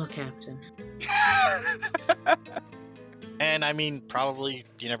 Oh, Captain. And I mean, probably,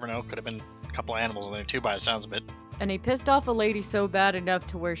 you never know, could have been a couple animals in there too by the sounds of it. And he pissed off a lady so bad enough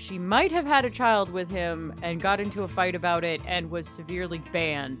to where she might have had a child with him and got into a fight about it and was severely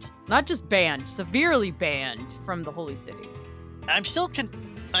banned. Not just banned, severely banned from the Holy City. I'm still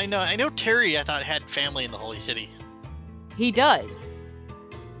I know Terry, I thought, had family in the Holy City. He does.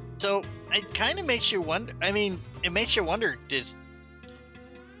 So it kind of makes you wonder. I mean, it makes you wonder.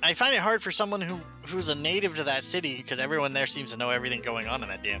 I find it hard for someone who's a native to that city, because everyone there seems to know everything going on in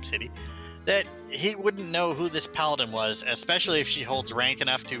that damn city, that he wouldn't know who this paladin was, especially if she holds rank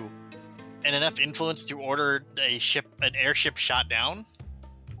enough and enough influence to order an airship shot down.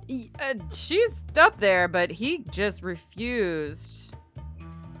 She's up there, but he just refused.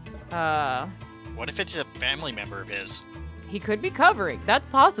 What if it's a family member of his? He could be covering. That's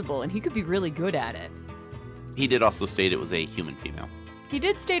possible, and he could be really good at it. He did also state it was a human female. He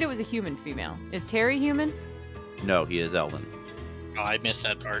did state it was a human female. Is Terry human? No, he is Elven. Oh, I missed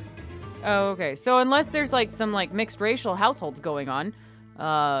that part. Oh, okay. So unless there's some mixed racial households going on,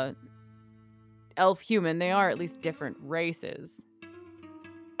 elf human, they are at least different races.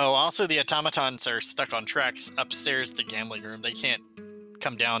 Oh, also the automatons are stuck on tracks upstairs the gambling room. They can't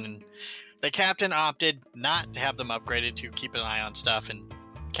come down, and the captain opted not to have them upgraded to keep an eye on stuff and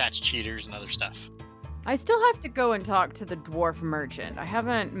catch cheaters and other stuff. I still have to go and talk to the dwarf merchant. I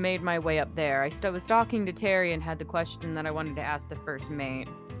haven't made my way up there. I was talking to Terry and had the question that I wanted to ask the first mate.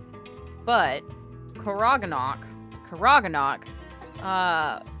 But Karaganok,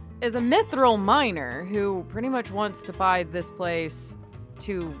 is a mithril miner who pretty much wants to buy this place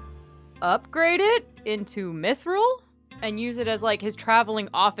to upgrade it into mithril and use it as his traveling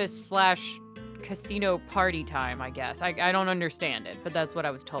office / casino party time, I guess. I don't understand it, but that's what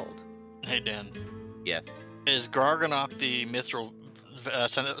I was told. Hey, Dan. Yes. Is Garganok the mithril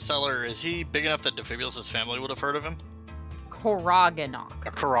seller, is he big enough that Defibulus' family would have heard of him? Karaganok.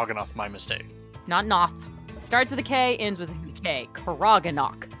 Karaganok, my mistake. Not Noth. Starts with a K, ends with a K.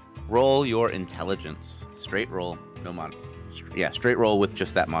 Karaganok. Roll your intelligence. Straight roll. No mod. Yeah, straight roll with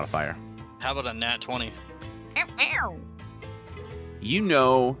just that modifier. How about a nat 20? You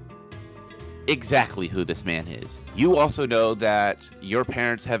know exactly who this man is. You also know that your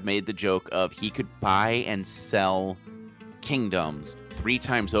parents have made the joke of he could buy and sell kingdoms 3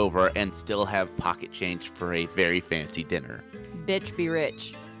 times over and still have pocket change for a very fancy dinner. Bitch be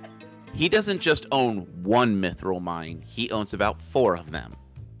rich. He doesn't just own one mithril mine, he owns about 4 of them.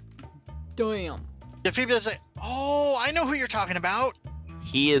 Damn. Defibulus like, oh, I know who you're talking about.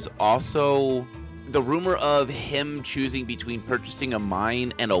 He is also... The rumor of him choosing between purchasing a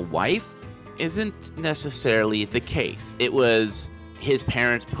mine and a wife isn't necessarily the case. It was his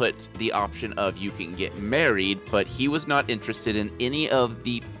parents put the option of you can get married, but he was not interested in any of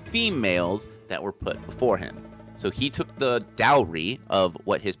the females that were put before him. So he took the dowry of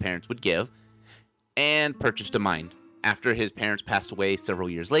what his parents would give and purchased a mine. after his parents passed away several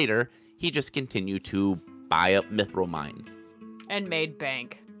years later, he just continued to buy up mithril mines. And made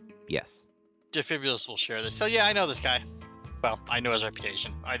bank. Yes. Defibulus will share this. So yeah, I know this guy. Well, I know his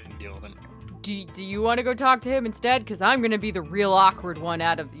reputation. I didn't deal with him. Do you want to go talk to him instead? Because I'm going to be the real awkward one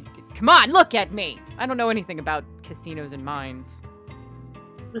out of... Come on, look at me! I don't know anything about casinos and mines.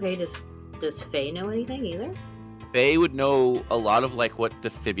 Okay, does Faye know anything either? They would know a lot of like what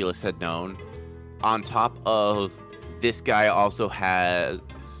Defibulus had known. On top of this guy also has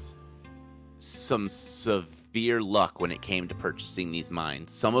some severe luck when it came to purchasing these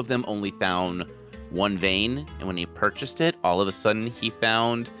mines. Some of them only found one vein, and when he purchased it, all of a sudden he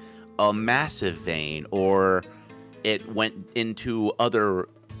found a massive vein, or it went into other...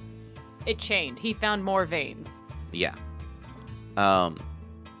 It chained. He found more veins. Yeah.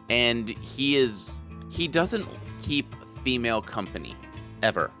 And he doesn't keep female company,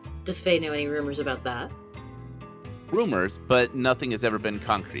 ever. Does Faye know any rumors about that? Rumors, but nothing has ever been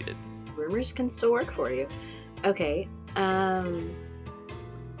concreted. Rumors can still work for you. Okay,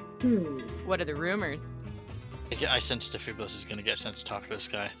 What are the rumors? I sense Defibulus is gonna get sent to talk to this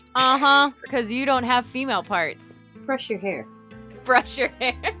guy. Uh-huh, because you don't have female parts. Brush your hair. Brush your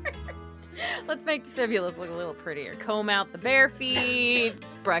hair. Let's make Defibulus look a little prettier. Comb out the bare feet,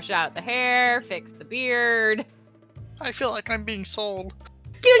 brush out the hair, fix the beard. I feel like I'm being sold.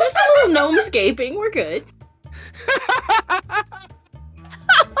 You know, just a little gnomescaping. We're good.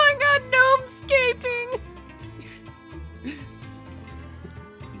 Oh my god, gnomescaping!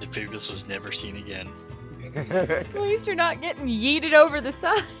 Defibulus was never seen again. At least you're not getting yeeted over the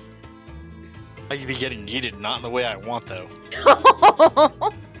side. I could be getting yeeted, not in the way I want, though.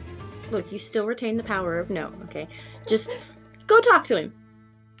 Look, you still retain the power of no, okay? Just go talk to him.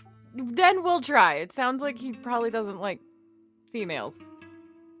 Then we'll try. It sounds like he probably doesn't like females.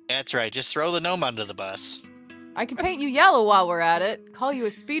 That's right, just throw the gnome under the bus. I can paint you yellow while we're at it. Call you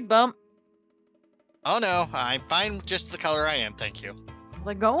a speed bump. Oh no, I'm fine with just the color I am, thank you.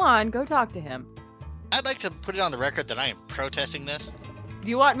 Like, go on, go talk to him. I'd like to put it on the record that I am protesting this. Do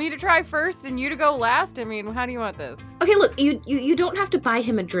you want me to try first and you to go last? I mean, how do you want this? Okay, look, you don't have to buy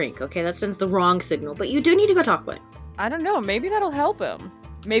him a drink, okay? That sends the wrong signal, but you do need to go talk with him. I don't know. Maybe that'll help him.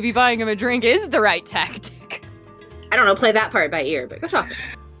 Maybe buying him a drink is the right tactic. I don't know, play that part by ear, but go talk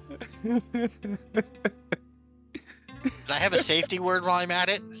with him. Did I have a safety word while I'm at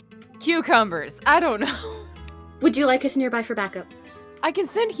it? Cucumbers. I don't know. Would you like us nearby for backup? I can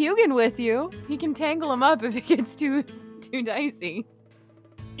send Hugin with you. He can tangle him up if it gets too dicey.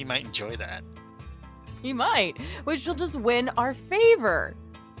 He might enjoy that. He might, which will just win our favor.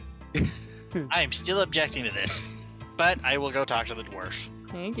 I am still objecting to this, but I will go talk to the dwarf.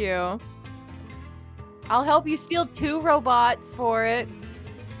 Thank you. I'll help you steal 2 robots for it.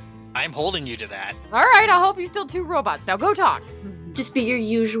 I'm holding you to that. All right, I'll help you steal 2 robots. Now go talk. Just be your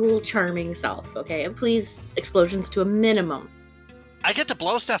usual charming self, okay? And please, explosions to a minimum. I get to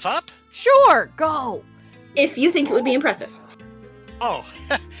blow stuff up? Sure, go. If you think it would be impressive. Oh,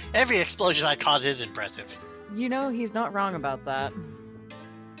 every explosion I cause is impressive. You know, he's not wrong about that.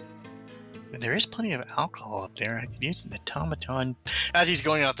 There is plenty of alcohol up there. I could use an automaton. As he's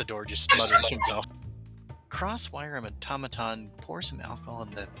going out the door, just muttering to himself. Crosswire an automaton, pour some alcohol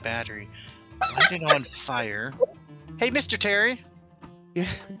in the battery, light it on fire. Hey, Mr. Terry. Yeah.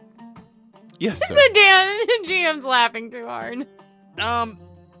 Yes, sir. The GM's laughing too hard.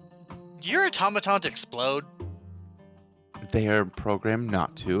 Do your automatons explode? They are programmed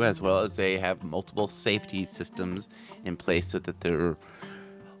not to, as well as they have multiple safety systems in place so that their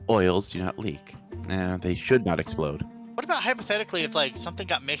oils do not leak. They should not explode. What about hypothetically if, like, something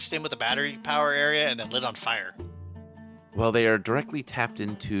got mixed in with the battery power area and then lit on fire? Well, they are directly tapped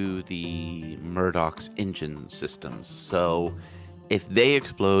into the Murdoch's engine systems, so if they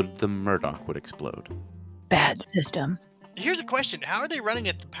explode, the Murdoch would explode. Bad system. Here's a question. How are they running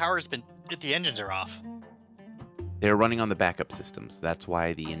if the engines are off? They're running on the backup systems. That's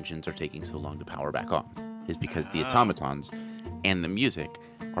why the engines are taking so long to power back on, is because the automatons and the music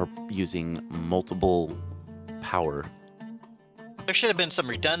are using multiple power. There should have been some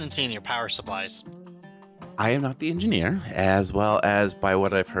redundancy in your power supplies. I am not the engineer, as well as by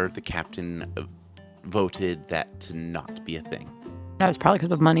what I've heard, the captain voted that to not be a thing. That was probably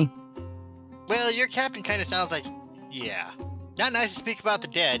because of money. Well, your captain kind of sounds like, yeah. Not nice to speak about the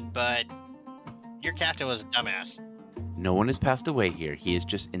dead, but your captain was a dumbass. No one has passed away here. He is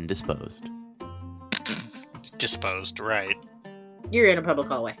just indisposed. Disposed, right. You're in a public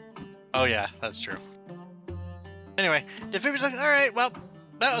hallway. Oh yeah, that's true. Anyway, Defibulus like, alright, well,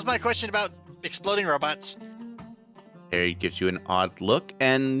 that was my question about exploding robots. Harry gives you an odd look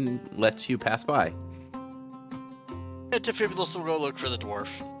and lets you pass by. Defibulus will go look for the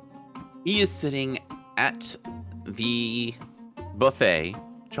dwarf. He is sitting at the buffet,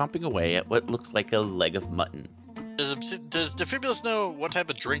 chomping away at what looks like a leg of mutton. Does Defibulus know what type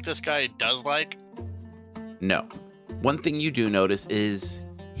of drink this guy does like? No. One thing you do notice is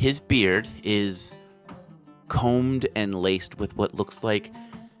his beard is combed and laced with what looks like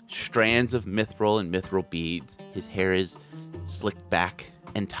strands of mithril and mithril beads. His hair is slicked back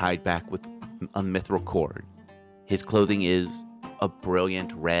and tied back with a mithril cord. His clothing is a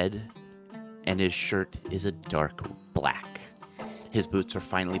brilliant red, and his shirt is a dark black. His boots are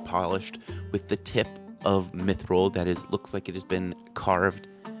finely polished with the tip of mithril that looks like it has been carved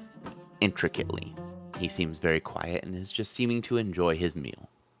intricately. He seems very quiet and is just seeming to enjoy his meal.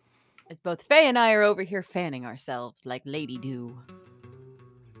 As both Faye and I are over here fanning ourselves like Lady do.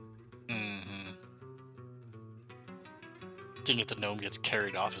 Mm-hmm. Seeing if the gnome gets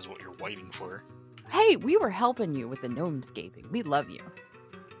carried off is what you're waiting for. Hey, we were helping you with the gnomescaping. We love you.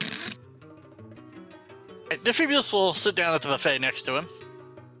 Defibulus will sit down at the buffet next to him.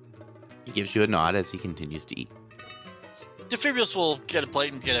 He gives you a nod as he continues to eat. Defibulus will get a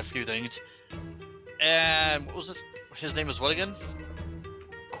plate and get a few things. And what was this? His name was what again?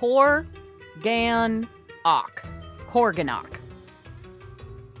 Korganok. Korganok.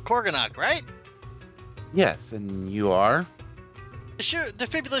 Korganok, right? Yes, and you are? Sure,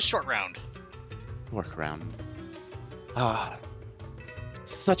 Defibulus Short Round. Work around. Ah,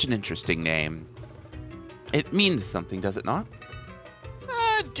 such an interesting name. It means something, does it not?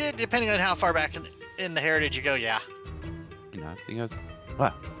 Depending on how far back in the heritage you go, yeah. He nods. He goes,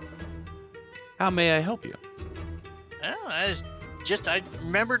 well, how may I help you? Well, I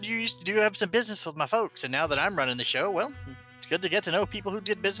remembered you used to have some business with my folks, and now that I'm running the show, well, it's good to get to know people who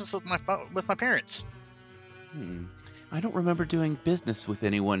did business with my parents. I don't remember doing business with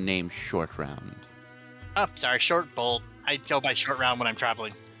anyone named Short Round. Oh, sorry, Short Bolt. I go by Short Round when I'm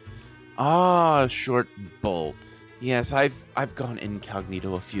traveling. Ah, Short Bolt. Yes, I've gone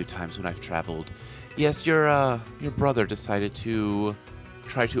incognito a few times when I've traveled. Yes, your brother decided to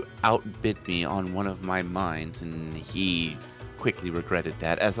try to outbid me on one of my mines, and he quickly regretted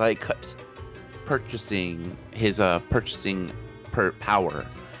that as I cut purchasing power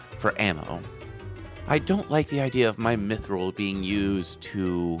for ammo. I don't like the idea of my mithril being used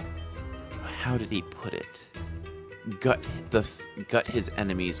to, how did he put it? Gut his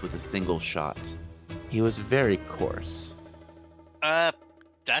enemies with a single shot. He was very coarse.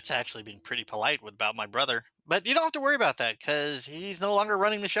 That's actually being pretty polite about my brother. But you don't have to worry about that, because he's no longer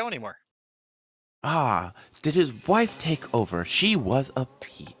running the show anymore. Ah, did his wife take over? She was a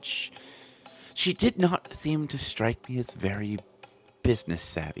peach. She did not seem to strike me as very business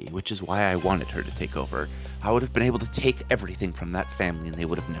savvy, which is why I wanted her to take over. I would have been able to take everything from that family and they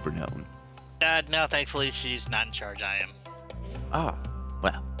would have never known. No, thankfully, she's not in charge. I am. Ah,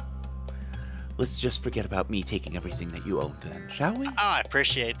 well. Let's just forget about me taking everything that you own then, shall we? Oh, I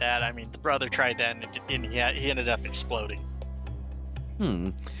appreciate that. I mean, the brother tried that and he ended up exploding.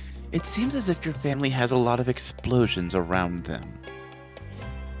 It seems as if your family has a lot of explosions around them.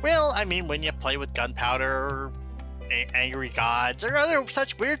 Well, I mean, when you play with gunpowder or angry gods or other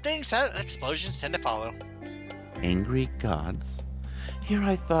such weird things, explosions tend to follow. Angry gods? Here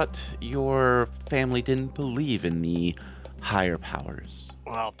I thought your family didn't believe in the higher powers.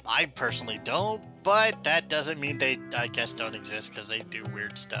 Well, I personally don't, but that doesn't mean they, I guess, don't exist, because they do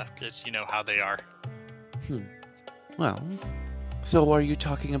weird stuff, because you know how they are. Well, so are you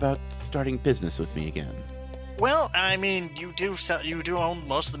talking about starting business with me again? Well, I mean, you do own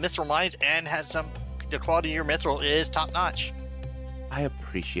most of the mithril mines, and the quality of your mithril is top notch. I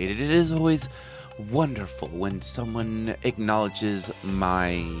appreciate it. It is always wonderful when someone acknowledges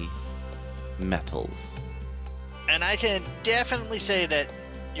my metals. And I can definitely say that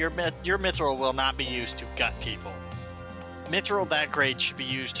your mithril will not be used to gut people. Mithril that grade should be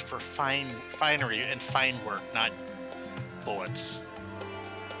used for finery and fine work, not bullets.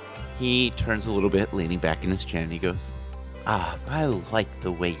 He turns a little bit, leaning back in his chair, and he goes, I like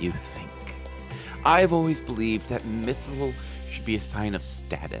the way you think. I've always believed that mithril should be a sign of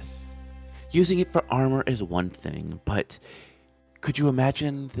status. Using it for armor is one thing, but could you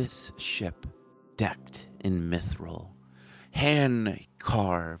imagine this ship decked in mithril,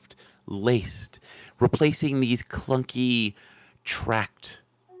 hand-carved, laced, replacing these clunky, tracked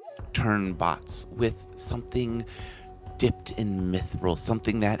turnbots with something dipped in mithril,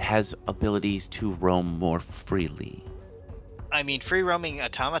 something that has abilities to roam more freely? I mean, free roaming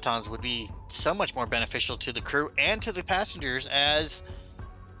automatons would be so much more beneficial to the crew and to the passengers, as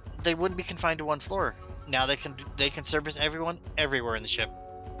they wouldn't be confined to one floor. Now they can service everyone everywhere in the ship.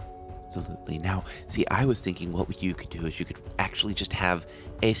 Absolutely. Now, see, I was thinking what you could do is you could actually just have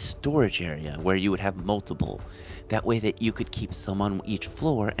a storage area where you would have multiple. That way that you could keep some on each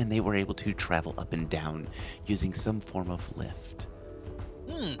floor and they were able to travel up and down using some form of lift.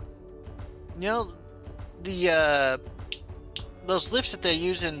 You know, the those lifts that they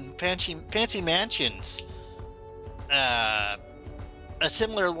use in fancy mansions. A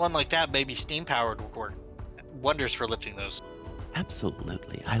similar one like that, maybe steam powered, would work wonders for lifting those.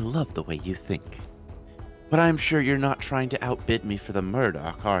 Absolutely. I love the way you think. But I'm sure you're not trying to outbid me for the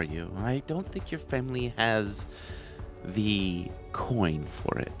Murdoch, are you? I don't think your family has the coin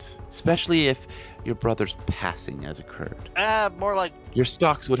for it. Especially if your brother's passing has occurred. More like, Your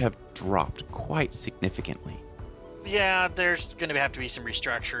stocks would have dropped quite significantly. yeah, there's gonna have to be some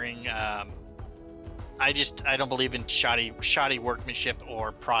restructuring. I don't believe in shoddy workmanship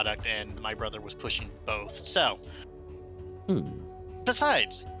or product, and my brother was pushing both. So,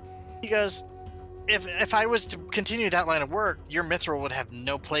 besides, he goes, if I was to continue that line of work, your Mithril would have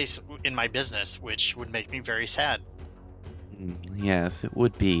no place in my business, which would make me very sad. Yes, it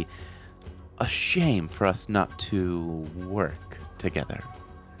would be a shame for us not to work together.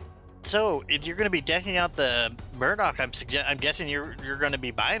 So, if you're going to be decking out the Murdoch, I'm guessing you're going to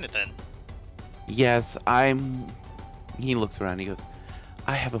be buying it then. Yes, He looks around, he goes,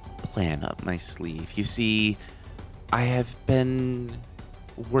 I have a plan up my sleeve. You see, I have been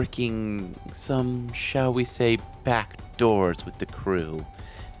working some, shall we say, back doors with the crew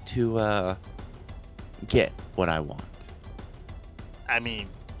to, get what I want. I mean,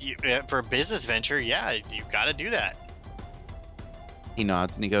 for a business venture, yeah, you got to do that. He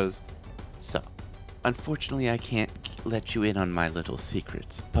nods and he goes, so, unfortunately I can't let you in on my little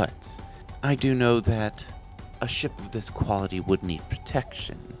secrets, but I do know that a ship of this quality would need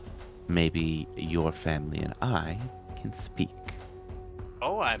protection. Maybe your family and I can speak.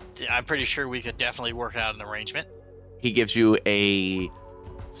 Oh, I'm pretty sure we could definitely work out an arrangement. He gives you a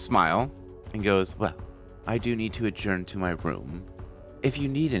smile and goes, well, I do need to adjourn to my room. If you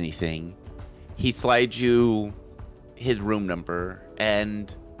need anything, he slides you his room number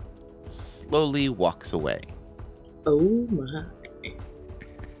and slowly walks away. Oh my.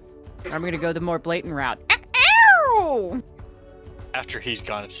 I'm gonna go the more blatant route. Ow! After he's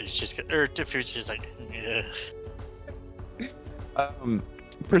gone, she's just like, ugh.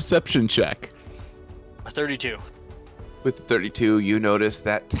 Perception check. A 32. With 32, you notice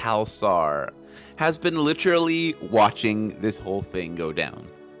that Talsar has been literally watching this whole thing go down.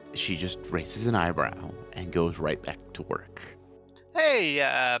 She just raises an eyebrow and goes right back to work. Hey,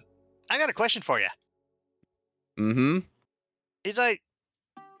 I got a question for you. Mm-hmm. He's like,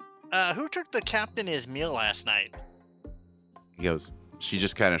 who took the captain his meal last night? He goes, she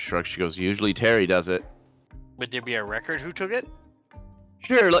just kind of shrugs. She goes, usually Terry does it. Would there be a record who took it?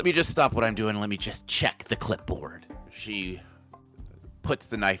 Sure, let me just stop what I'm doing. Let me just check the clipboard. She puts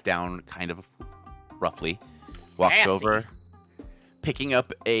the knife down kind of roughly, walks Sassy. over, picking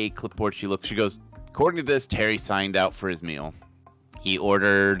up a clipboard. She goes, according to this, Terry signed out for his meal. He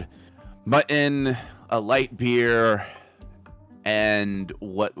ordered mutton, a light beer, and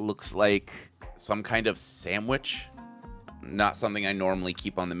what looks like some kind of sandwich. Not something I normally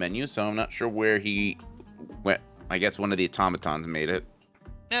keep on the menu, so I'm not sure where he went. I guess one of the automatons made it.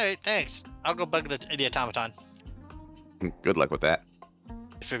 Alright, thanks. I'll go bug the automaton. Good luck with that.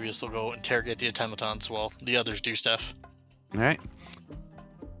 Amphibious will go interrogate the automatons while the others do stuff. All right.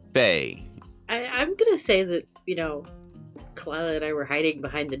 Faye. I'm gonna say that, Kalila and I were hiding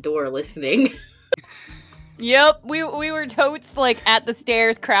behind the door listening. Yep, we were totes like at the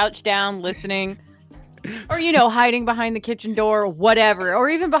stairs, crouched down, listening, or hiding behind the kitchen door, whatever, or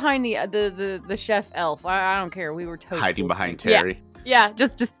even behind the chef elf. I don't care. We were totes Hiding listening. behind Terry. Yeah,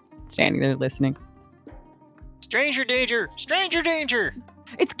 just standing there listening. Stranger danger! Stranger danger!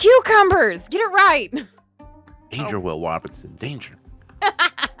 It's cucumbers. Get it right. Danger, Will Robinson. Danger.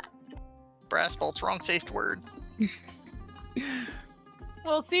 Brass bolts, wrong saved word.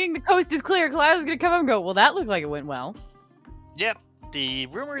 Well, seeing the coast is clear, Kalila's gonna come up and go, well, that looked like it went well. Yep, the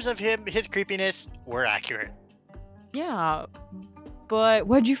rumors of his creepiness were accurate. Yeah, but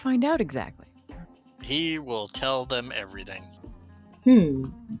what'd you find out exactly? He will tell them everything.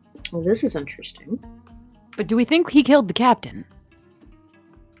 Well, this is interesting. But do we think he killed the captain?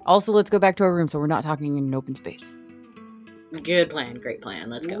 Also, let's go back to our room so we're not talking in an open space. Good plan, great plan.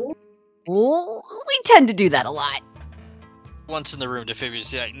 Let's go. We tend to do that a lot. Once in the room,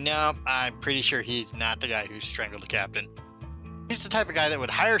 Amphibious is like, no, I'm pretty sure he's not the guy who strangled the captain. He's the type of guy that would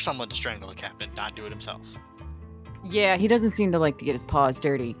hire someone to strangle the captain, not do it himself. Yeah, he doesn't seem to like to get his paws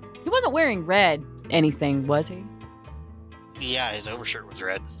dirty. He wasn't wearing red anything, was he? Yeah, his overshirt was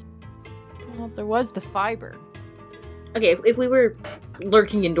red. Well, there was the fiber. Okay, if we were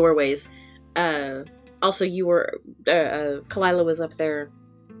lurking in doorways, also you were, Kalila was up there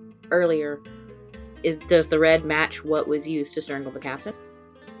earlier. Does the red match what was used to strangle the captain?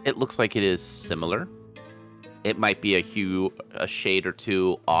 It looks like it is similar. It might be a shade or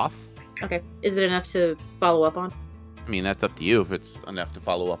two off. Okay, is it enough to follow up on? I mean, that's up to you if it's enough to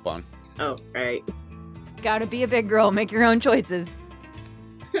follow up on. Oh, right. Gotta be a big girl, make your own choices.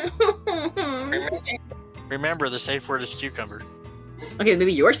 Remember, the safe word is cucumber. Okay,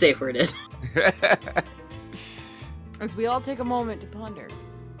 maybe your safe word is. As we all take a moment to ponder.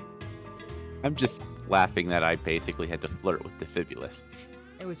 I'm just laughing that I basically had to flirt with Defibulus.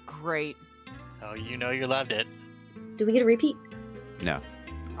 It was great. Oh, you know you loved it. Do we get a repeat? No.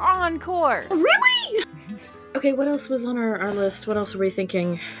 Encore! Really? Okay, what else was on our list? What else are we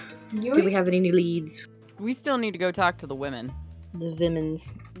thinking? Do we have any new leads? We still need to go talk to the women. The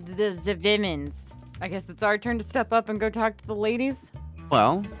Vimens. The Vimens. I guess it's our turn to step up and go talk to the ladies?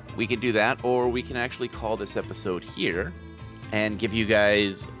 Well, we can do that, or we can actually call this episode here and give you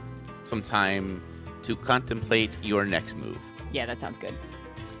guys some time to contemplate your next move. Yeah, that sounds good.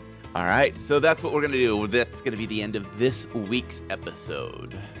 All right, so that's what we're going to do. That's going to be the end of this week's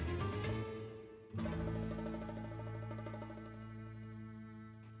episode.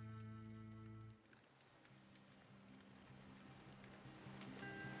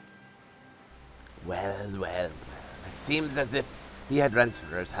 Well, well, it seems as if the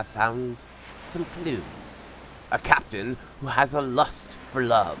adventurers have found some clues. A captain who has a lust for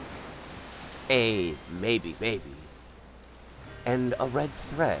love. A maybe baby. And a red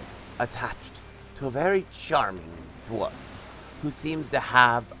thread attached to a very charming dwarf who seems to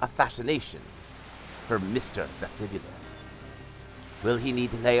have a fascination for Mr. Defibulus. Will he need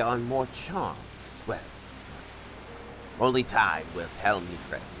to lay on more charms? Well, only time will tell me,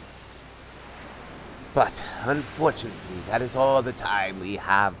 friends. But, unfortunately, that is all the time we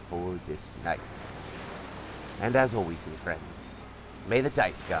have for this night. And as always, my friends, may the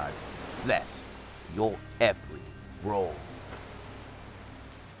dice gods bless your every roll.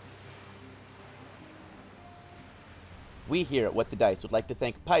 We here at What the Dice would like to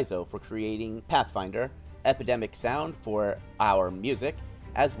thank Paizo for creating Pathfinder, Epidemic Sound for our music,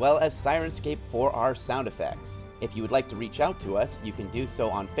 as well as Sirenscape for our sound effects. If you would like to reach out to us, you can do so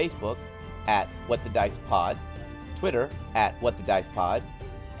on Facebook at What the Dice Pod, Twitter at What the Dice Pod,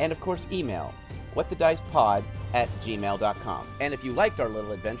 and of course email whatthedicepod@gmail.com. And if you liked our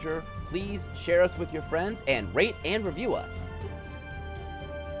little adventure, please share us with your friends and rate and review us.